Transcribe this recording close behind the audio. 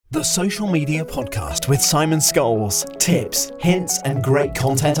The Social Media Podcast with Simon Scholes. Tips, hints, and great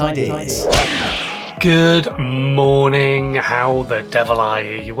content ideas. Good morning. How the devil are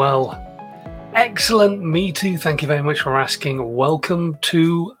you? You well? Excellent. Me too. Thank you very much for asking. Welcome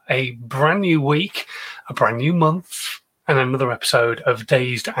to a brand new week, a brand new month, and another episode of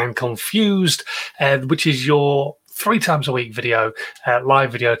Dazed and Confused, which is your 3 times a week video,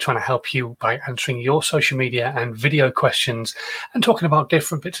 live video, trying to help you by answering your social media and video questions and talking about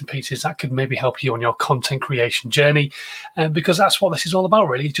different bits and pieces that could maybe help you on your content creation journey. Because that's what this is all about,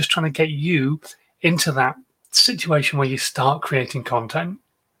 really, just trying to get you into that situation where you start creating content.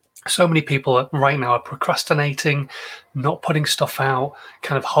 So many people right now are procrastinating, not putting stuff out,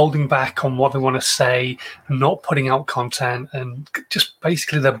 kind of holding back on what they want to say, not putting out content, and just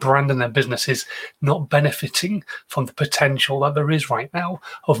basically their brand and their business is not benefiting from the potential that there is right now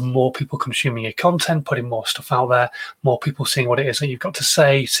of more people consuming your content, putting more stuff out there, more people seeing what it is that you've got to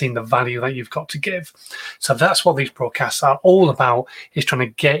say, seeing the value that you've got to give. So that's what these broadcasts are all about, is trying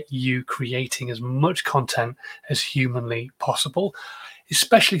to get you creating as much content as humanly possible.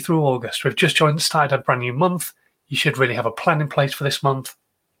 Especially through August. We've just started a brand new month. You should really have a plan in place for this month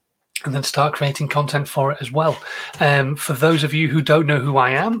and then start creating content for it as well. For those of you who don't know who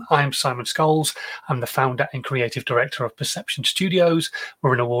I am Simon Scholes. I'm the founder and creative director of Perception Studios.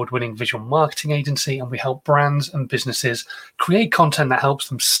 We're an award-winning visual marketing agency, and we help brands and businesses create content that helps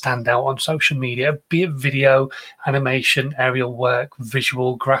them stand out on social media, be it video, animation, aerial work,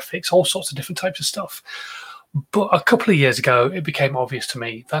 visual, graphics, all sorts of different types of stuff. But a couple of years ago, it became obvious to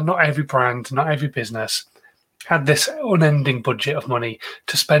me that not every brand, not every business had this unending budget of money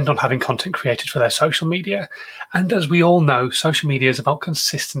to spend on having content created for their social media. And as we all know, social media is about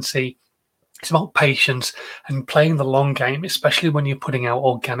consistency. It's about patience and playing the long game, especially when you're putting out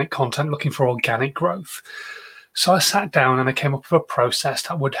organic content, looking for organic growth. So I sat down and I came up with a process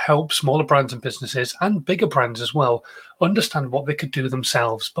that would help smaller brands and businesses and bigger brands as well understand what they could do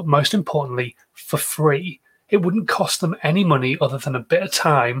themselves, but most importantly, for free. It wouldn't cost them any money other than a bit of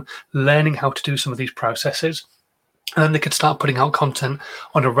time learning how to do some of these processes. And then they could start putting out content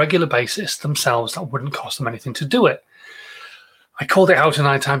on a regular basis themselves that wouldn't cost them anything to do it. I called it How to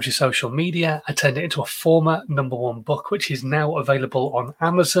 9 Times Your Social Media. I turned it into a former #1 book, which is now available on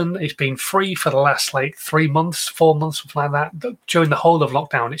Amazon. It's been free for the last 3 months, 4 months, something like that. During the whole of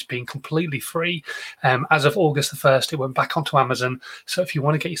lockdown, it's been completely free. As of August the 1st, it went back onto Amazon. So if you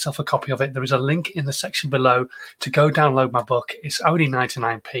want to get yourself a copy of it, there is a link in the section below to go download my book. It's only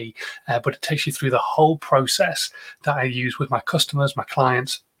 99p, but it takes you through the whole process that I use with my customers, my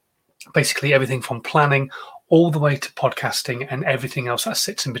clients, basically everything from planning all the way to podcasting and everything else that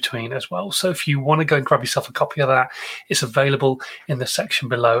sits in between as well. So if you want to go and grab yourself a copy of that, it's available in the section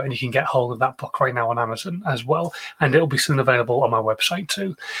below, and you can get hold of that book right now on Amazon as well. And it'll be soon available on my website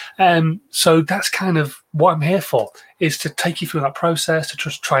too. So that's kind of what I'm here for, is to take you through that process, to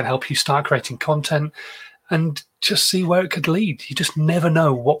just try and help you start creating content and just see where it could lead. You just never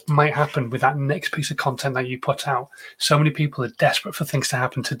know what might happen with that next piece of content that you put out. So many people are desperate for things to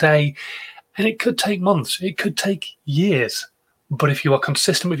happen today. And it could take months, it could take years. But if you are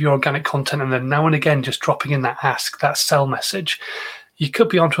consistent with your organic content and then now and again just dropping in that ask, that sell message, you could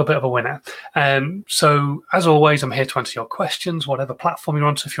be onto a bit of a winner. So as always, I'm here to answer your questions, whatever platform you're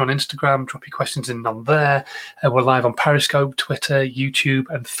on. So if you're on Instagram, drop your questions in on there. We're live on Periscope, Twitter, YouTube,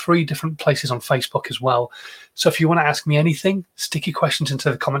 and 3 different places on Facebook as well. So if you want to ask me anything, stick your questions into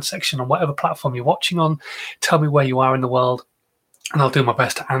the comment section on whatever platform you're watching on. Tell me where you are in the world, and I'll do my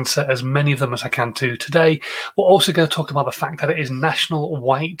best to answer as many of them as I can do today. We're also going to talk about the fact that it is National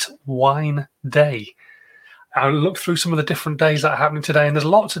White Wine Day. I looked through some of the different days that are happening today, and there's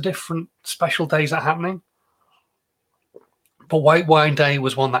lots of different special days that are happening. But White Wine Day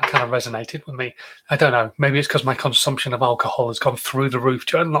was one that kind of resonated with me. I don't know. Maybe it's because my consumption of alcohol has gone through the roof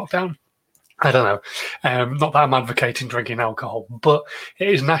during lockdown. I don't know. Not that I'm advocating drinking alcohol, but it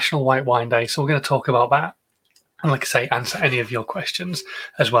is National White Wine Day, so we're going to talk about that. And like I say, answer any of your questions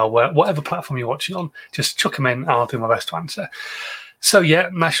as well. Whatever platform you're watching on, just chuck them in and I'll do my best to answer. So yeah,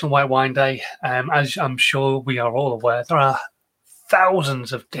 National White Wine Day. As I'm sure we are all aware, there are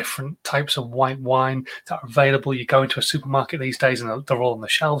thousands of different types of white wine that are available. You go into a supermarket these days and they're all on the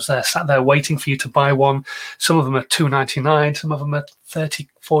shelves there, sat there waiting for you to buy one. Some of them are $2.99, some of them are 30,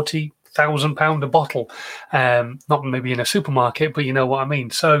 40, £1,000 a bottle, not maybe in a supermarket, but you know what I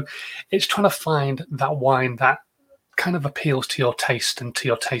mean. So it's trying to find that wine that kind of appeals to your taste and to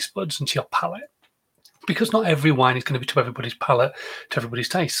your taste buds and to your palate, because not every wine is going to be to everybody's palate, to everybody's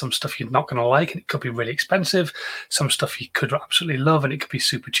taste. Some stuff you're not going to like and it could be really expensive. Some stuff you could absolutely love and it could be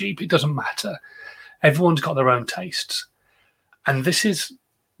super cheap. It doesn't matter. Everyone's got their own tastes. And this is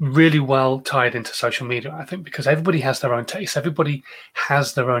really well tied into social media, I think, because everybody has their own taste. Everybody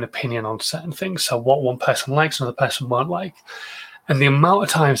has their own opinion on certain things. So what one person likes, another person won't like. And the amount of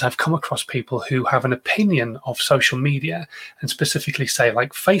times I've come across people who have an opinion of social media and specifically say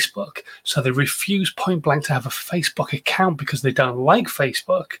like Facebook, so they refuse point blank to have a Facebook account because they don't like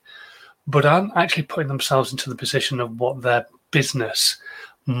Facebook, but aren't actually putting themselves into the position of what their business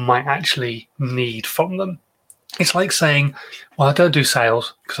might actually need from them. It's like saying, well, I don't do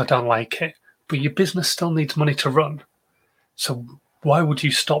sales because I don't like it, but your business still needs money to run. So why would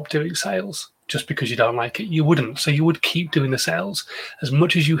you stop doing sales just because you don't like it? You wouldn't. So you would keep doing the sales. As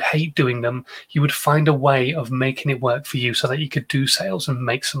much as you hate doing them, you would find a way of making it work for you so that you could do sales and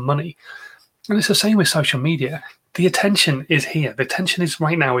make some money. And it's the same with social media. The attention is here. The attention is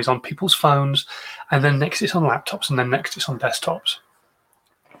right now is on people's phones, and then next it's on laptops, and then next it's on desktops.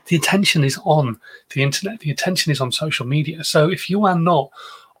 The attention is on the internet. The attention is on social media. So if you are not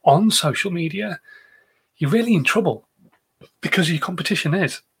on social media, you're really in trouble because your competition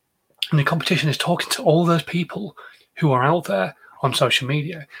is. And the competition is talking to all those people who are out there on social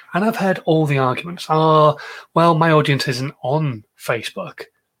media. And I've heard all the arguments. Oh, well, my audience isn't on Facebook.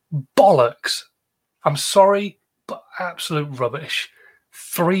 Bollocks. I'm sorry, but absolute rubbish.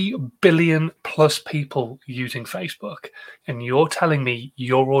 3 billion plus people using Facebook, and you're telling me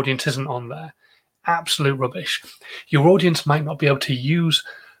your audience isn't on there? Absolute rubbish. Your audience might not be able to use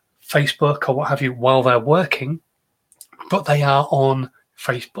Facebook or what have you while they're working, but they are on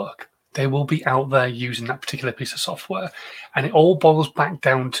Facebook. They will be out there using that particular piece of software. And it all boils back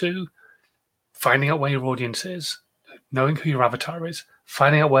down to finding out where your audience is, knowing who your avatar is,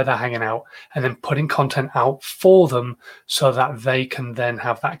 finding out where they're hanging out, and then putting content out for them so that they can then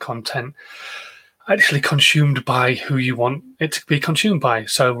have that content actually consumed by who you want it to be consumed by.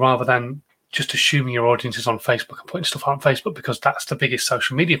 So rather than just assuming your audience is on Facebook and putting stuff on Facebook because that's the biggest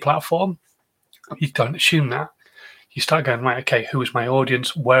social media platform, you don't assume that. You start going, right, okay, who is my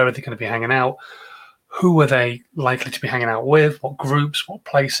audience? Where are they going to be hanging out? Who are they likely to be hanging out with? What groups? What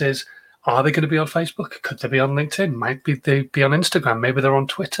places? Are they going to be on Facebook? Could they be on LinkedIn? Might be they be on Instagram. Maybe they're on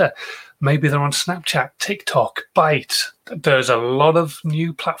Twitter. Maybe they're on Snapchat, TikTok, Byte. There's a lot of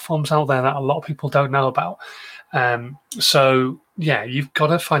new platforms out there that a lot of people don't know about. So, yeah, you've got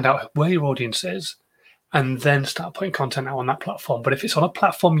to find out where your audience is and then start putting content out on that platform. But if it's on a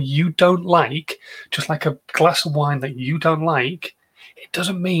platform you don't like, just like a glass of wine that you don't like, it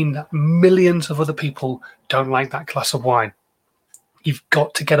doesn't mean that millions of other people don't like that glass of wine. You've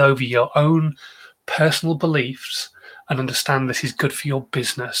got to get over your own personal beliefs and understand this is good for your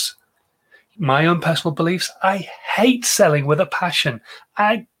business. My own personal beliefs, I hate selling with a passion.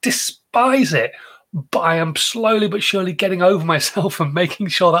 I despise it, but I am slowly but surely getting over myself and making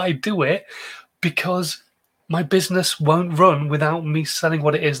sure that I do it because my business won't run without me selling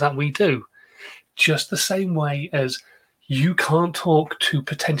what it is that we do. Just the same way as you can't talk to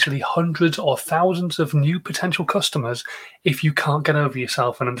potentially hundreds or thousands of new potential customers if you can't get over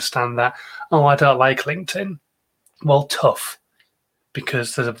yourself and understand that, oh, I don't like LinkedIn. Well, tough,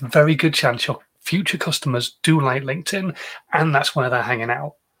 because there's a very good chance your future customers do like LinkedIn, and that's where they're hanging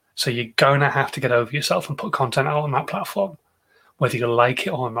out. So you're going to have to get over yourself and put content out on that platform, whether you like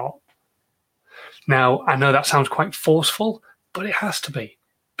it or not. Now, I know that sounds quite forceful, but it has to be,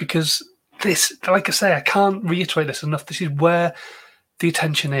 because this, like I say, I can't reiterate this enough. This is where the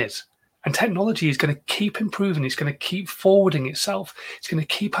attention is. And technology is going to keep improving. It's going to keep forwarding itself. It's going to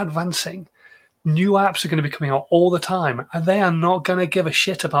keep advancing. New apps are going to be coming out all the time, and they are not going to give a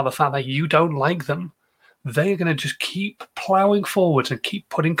shit about the fact that you don't like them. They are going to just keep plowing forwards and keep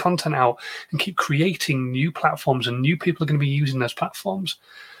putting content out and keep creating new platforms, and new people are going to be using those platforms.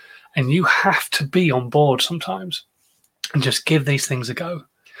 And you have to be on board sometimes and just give these things a go.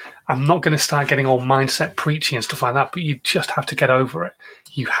 I'm not going to start getting all mindset preachy and stuff like that, but you just have to get over it.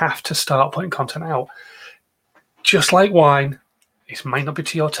 You have to start putting content out. Just like wine, it might not be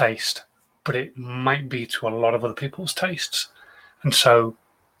to your taste, but it might be to a lot of other people's tastes. And so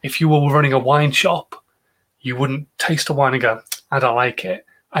if you were running a wine shop, you wouldn't taste a wine and go, I don't like it,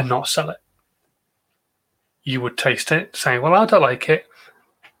 and not sell it. You would taste it, saying, well, I don't like it.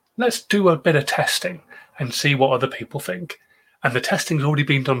 Let's do a bit of testing and see what other people think. And the testing's already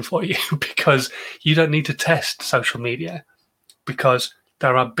been done for you because you don't need to test social media, because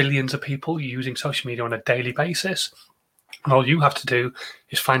there are billions of people using social media on a daily basis. And all you have to do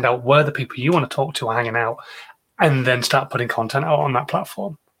is find out where the people you want to talk to are hanging out and then start putting content out on that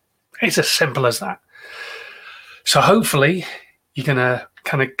platform. It's as simple as that. So hopefully you're going to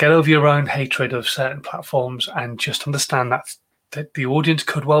kind of get over your own hatred of certain platforms and just understand that the audience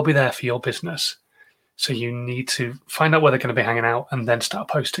could well be there for your business. So you need to find out where they're going to be hanging out and then start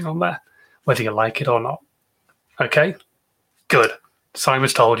posting on there, whether you like it or not. Okay? Good.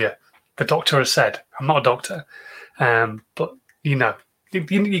 Simon's told you. The doctor has said. I'm not a doctor, but you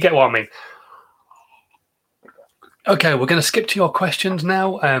get what I mean. Okay, we're going to skip to your questions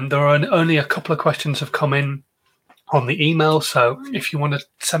now. There are only a couple of questions have come in on the email, so if you want to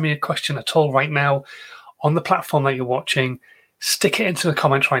send me a question at all right now on the platform that you're watching, stick it into the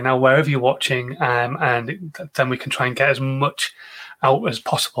comments right now, wherever you're watching, and then we can try and get as much out as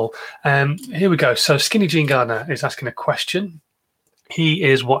possible. Here we go. So Skinny Jean Gardner is asking a question. He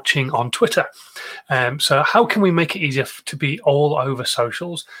is watching on Twitter. So how can we make it easier to be all over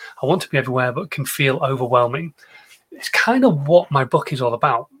socials? I want to be everywhere, but can feel overwhelming. It's kind of what my book is all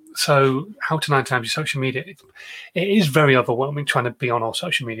about. So how to 9 times your social media. It is very overwhelming trying to be on all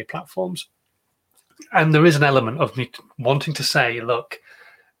social media platforms. And there is an element of me wanting to say, look,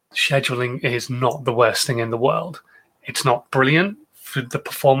 scheduling is not the worst thing in the world. It's not brilliant for the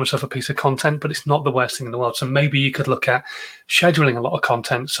performance of a piece of content, but it's not the worst thing in the world. So maybe you could look at scheduling a lot of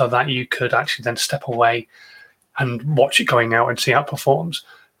content so that you could actually then step away and watch it going out and see how it performs.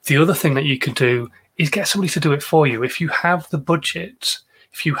 The other thing that you could do is get somebody to do it for you. If you have the budget,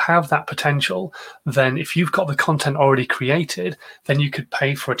 if you have that potential, then if you've got the content already created, then you could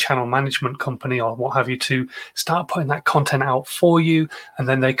pay for a channel management company or what have you to start putting that content out for you. And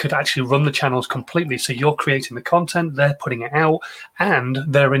then they could actually run the channels completely. So you're creating the content, they're putting it out, and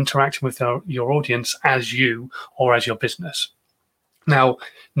they're interacting with your audience as you or as your business. Now,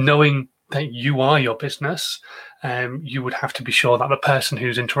 knowing that you are your business, you would have to be sure that the person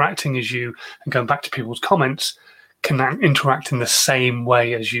who's interacting as you and going back to people's comments can interact in the same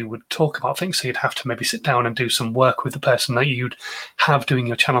way as you would talk about things. So you'd have to maybe sit down and do some work with the person that you'd have doing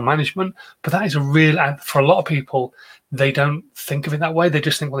your channel management. But that is for a lot of people, they don't think of it that way. They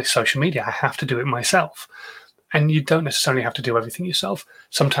just think, well, it's social media. I have to do it myself. And you don't necessarily have to do everything yourself.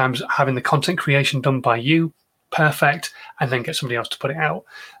 Sometimes having the content creation done by you, perfect, and then get somebody else to put it out.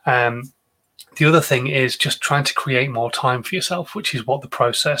 The other thing is just trying to create more time for yourself, which is what the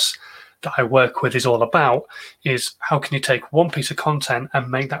process that I work with is all about, is how can you take one piece of content and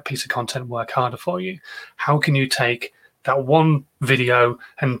make that piece of content work harder for you? How can you take that one video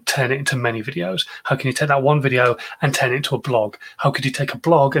and turn it into many videos? How can you take that one video and turn it into a blog? How could you take a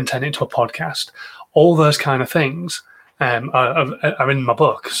blog and turn it into a podcast? All those kind of things are in my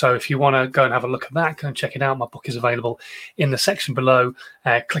book. So if you want to go and have a look at that, go and check it out. My book is available in the section below.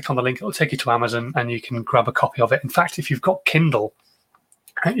 Click on the link. It'll take you to Amazon and you can grab a copy of it. In fact, if you've got Kindle,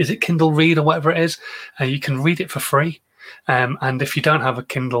 is it Kindle Read or whatever it is, you can read it for free. And if you don't have a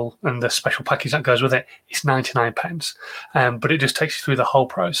Kindle and the special package that goes with it, it's 99 pence. But it just takes you through the whole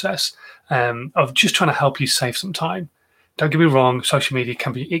process of just trying to help you save some time. Don't get me wrong, social media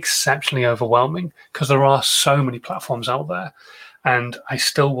can be exceptionally overwhelming because there are so many platforms out there. And I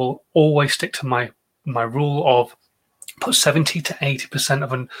still will always stick to my rule of put 70 to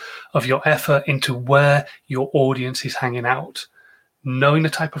 80% of your effort into where your audience is hanging out. Knowing the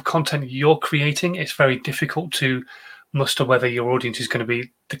type of content you're creating, it's very difficult to muster whether your audience is going to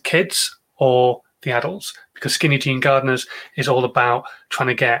be the kids or the adults, because Skinny Jean Gardeners is all about trying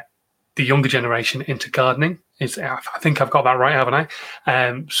to get the younger generation into gardening. I think I've got that right, haven't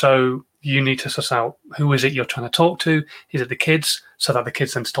I? So you need to suss out who is it you're trying to talk to. Is it the kids, so that the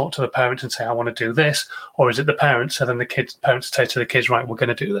kids then talk to the parents and say, I want to do this? Or is it the parents, so then the parents say to the kids, right, we're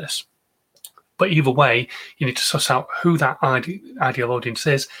going to do this. But either way, you need to suss out who that ideal audience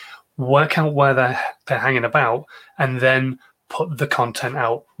is, work out where they're hanging about, and then put the content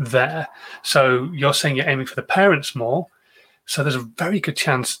out there. So you're saying you're aiming for the parents more. So there's a very good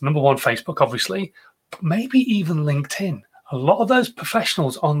chance, number one, Facebook, obviously, but maybe even LinkedIn. A lot of those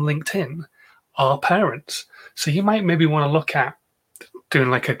professionals on LinkedIn are parents. So you might maybe want to look at doing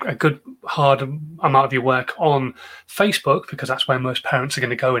like a good hard amount of your work on Facebook, because that's where most parents are going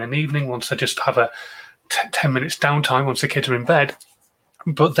to go in an evening once they just have a 10 minutes downtime once the kids are in bed.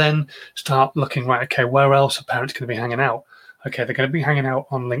 But then start looking, right, okay, where else are parents going to be hanging out? Okay, they're going to be hanging out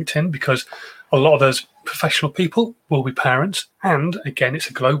on LinkedIn because a lot of those professional people will be parents. And again, it's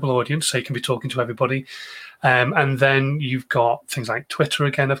a global audience, so you can be talking to everybody. And then you've got things like Twitter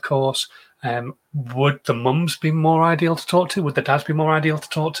again, of course. Would the mums be more ideal to talk to? Would the dads be more ideal to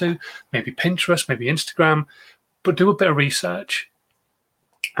talk to? Maybe Pinterest, maybe Instagram. But do a bit of research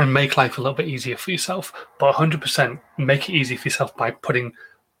and make life a little bit easier for yourself. But 100% make it easy for yourself by putting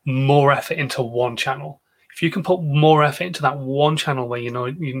more effort into one channel. If you can put more effort into that one channel where you know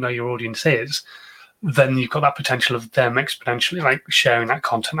your audience is, then you've got that potential of them exponentially like sharing that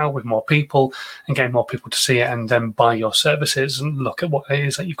content out with more people and getting more people to see it and then buy your services and look at what it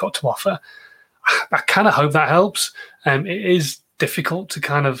is that you've got to offer. I kind of hope that helps. It is difficult to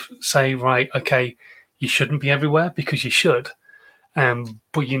kind of say, right, okay, you shouldn't be everywhere, because you should,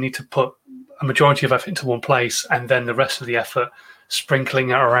 but you need to put a majority of effort into one place, and then the rest of the effort sprinkling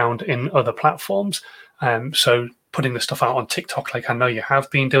it around in other platforms. So putting the stuff out on TikTok, like I know you have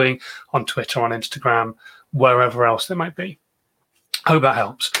been doing, on Twitter, on Instagram, wherever else there might be. Hope that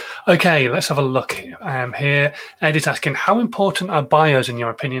helps. Okay, let's have a look here. Ed is asking, how important are bios in your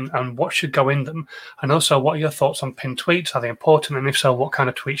opinion, and what should go in them? And also, what are your thoughts on pinned tweets? Are they important? And if so, what kind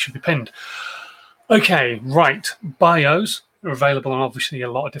of tweets should be pinned? Okay, right. Bios are available on obviously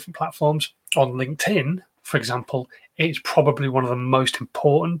a lot of different platforms. On LinkedIn, for example, it's probably one of the most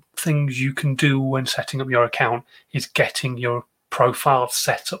important things you can do when setting up your account is getting your profile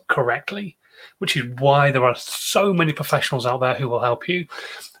set up correctly, which is why there are so many professionals out there who will help you.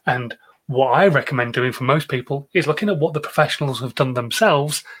 And what I recommend doing for most people is looking at what the professionals have done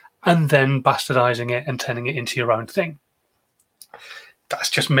themselves and then bastardizing it and turning it into your own thing. That's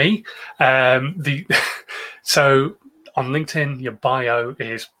just me. So on LinkedIn, your bio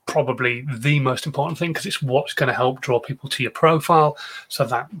is probably the most important thing, because it's what's going to help draw people to your profile so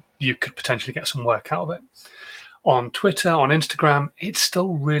that you could potentially get some work out of it. On Twitter, on Instagram, it's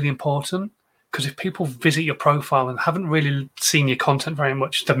still really important, because if people visit your profile and haven't really seen your content very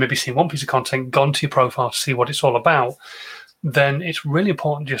much, they've maybe seen one piece of content, gone to your profile to see what it's all about, then it's really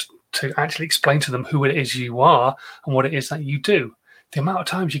important just to actually explain to them who it is you are and what it is that you do. The amount of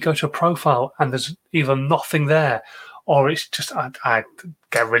times you go to a profile and there's either nothing there, or it's just, I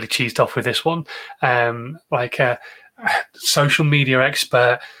get really cheesed off with this one, like a social media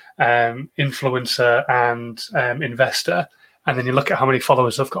expert, influencer and investor, and then you look at how many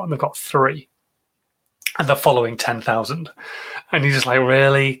followers they've got, and they've got 3, and they're following 10,000, and you're just like,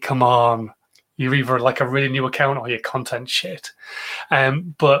 really? Come on, you're either like a really new account or your content shit.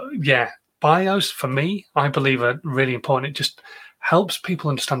 But yeah, bios for me, I believe, are really important. It just helps people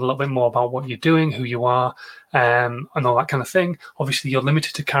understand a little bit more about what you're doing, who you are, and all that kind of thing. Obviously, you're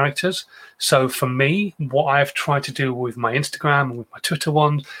limited to characters. So for me, what I've tried to do with my Instagram and with my Twitter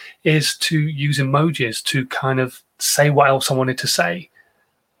ones is to use emojis to kind of say what else I wanted to say.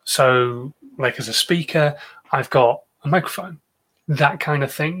 So like as a speaker, I've got a microphone. That kind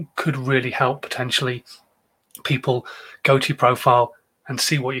of thing could really help potentially people go to your profile and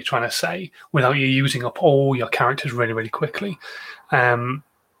see what you're trying to say without you using up all your characters really, really quickly.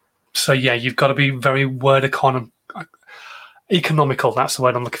 So yeah, you've got to be very economical. That's the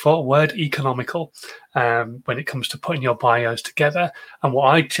word I'm looking for. Word economical when it comes to putting your bios together. And what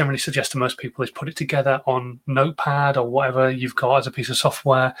I generally suggest to most people is put it together on Notepad or whatever you've got as a piece of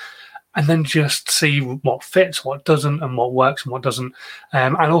software, and then just see what fits, what doesn't, and what works and what doesn't.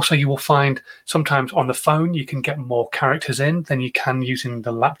 And also you will find sometimes on the phone you can get more characters in than you can using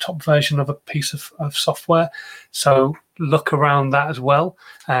the laptop version of a piece of software. So look around that as well.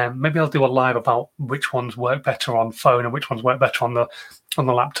 Maybe I'll do a live about which ones work better on phone and which ones work better on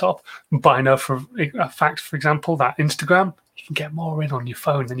the laptop. But I know for a fact, for example, that Instagram, you can get more in on your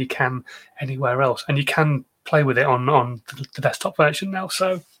phone than you can anywhere else. And you can play with it on the desktop version now.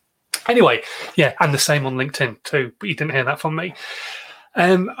 So anyway, yeah, and the same on LinkedIn too, but you didn't hear that from me.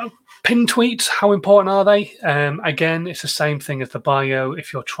 Pin tweets, how important are they? Again, it's the same thing as the bio.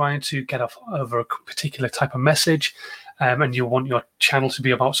 If you're trying to get over a particular type of message and you want your channel to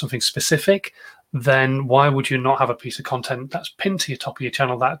be about something specific, then why would you not have a piece of content that's pinned to your top of your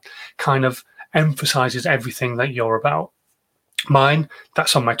channel that kind of emphasizes everything that you're about? Mine,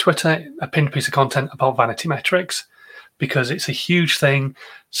 that's on my Twitter, a pinned piece of content about vanity metrics, because it's a huge thing.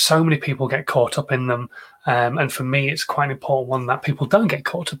 So many people get caught up in them. And for me, it's quite an important one that people don't get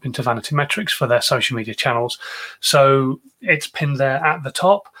caught up into vanity metrics for their social media channels. So it's pinned there at the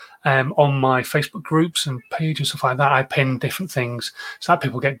top. On my Facebook groups and pages, stuff like that, I pin different things so that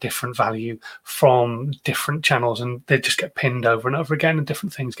people get different value from different channels, and they just get pinned over and over again, and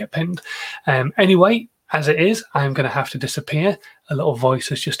different things get pinned. Anyway, as it is, I'm going to have to disappear. A little voice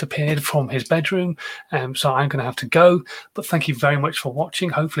has just appeared from his bedroom, so I'm going to have to go. But thank you very much for watching.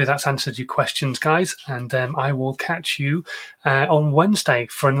 Hopefully that's answered your questions, guys. And I will catch you on Wednesday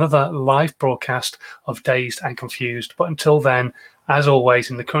for another live broadcast of Dazed and Confused. But until then, as always,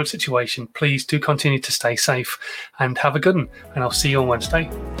 in the current situation, please do continue to stay safe and have a good one. And I'll see you on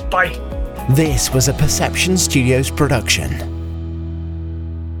Wednesday. Bye. This was a Perception Studios production.